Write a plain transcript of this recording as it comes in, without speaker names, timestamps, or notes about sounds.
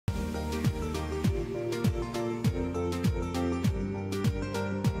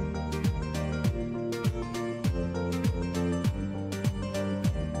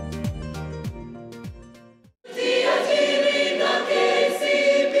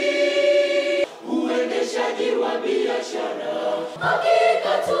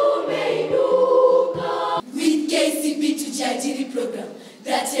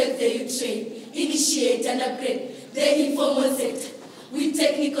and upgrade the informal sector with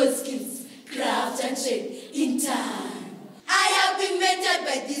technical skills, craft and trade in time. I have been mentored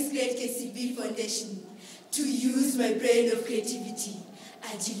by this great KCB Foundation to use my brain of creativity,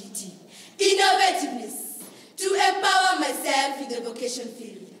 agility, innovativeness to empower myself in the vocation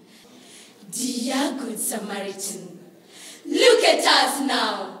field. Dear Good Samaritan, look at us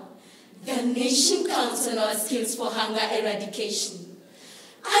now. The nation counts on our skills for hunger eradication.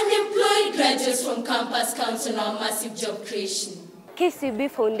 Unemployed graduates from campus counts on our massive job creation.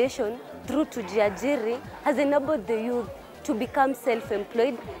 KCB Foundation, through Tujiajiri, has enabled the youth to become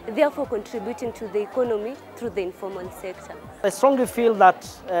self-employed, therefore contributing to the economy through the informal sector. I strongly feel that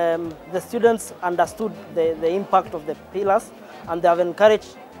the students understood the impact of the pillars, and they have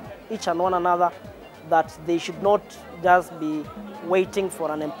encouraged each and one another that they should not just be waiting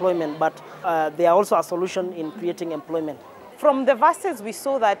for unemployment, but they are also a solution in creating employment. From the verses, we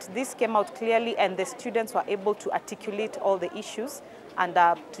saw that this came out clearly and the students were able to articulate all the issues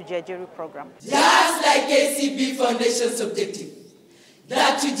under Tujiajiri program. Just like KCB Foundation's objective, the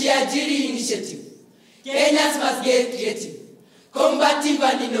Tujiajiri initiative, Kenyans must get creative, combative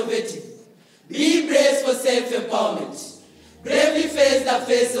and innovative, be braced for self-empowerment, bravely face the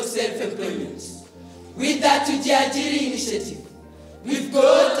face of self-employment. With the Tujiajiri initiative, we've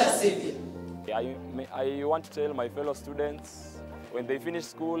got a savior. I want to tell my fellow students, when they finish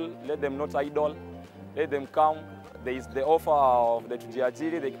school, let them not idle, let them come. There is the offer of the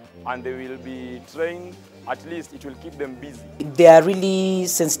Tujiajiri, and they will be trained. At least it will keep them busy. They are really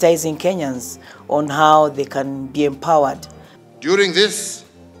sensitizing Kenyans on how they can be empowered. During this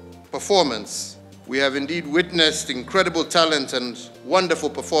performance, we have indeed witnessed incredible talent and wonderful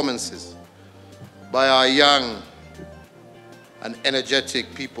performances by our young and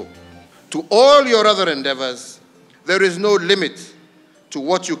energetic people. To all your other endeavors, there is no limit to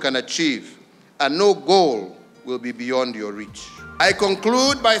what you can achieve, and no goal will be beyond your reach. I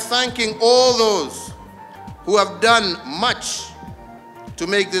conclude by thanking all those who have done much to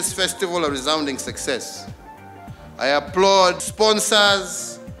make this festival a resounding success. I applaud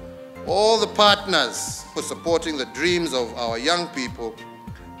sponsors, all the partners for supporting the dreams of our young people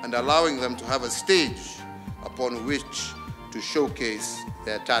and allowing them to have a stage upon which to showcase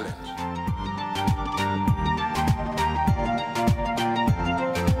their talent.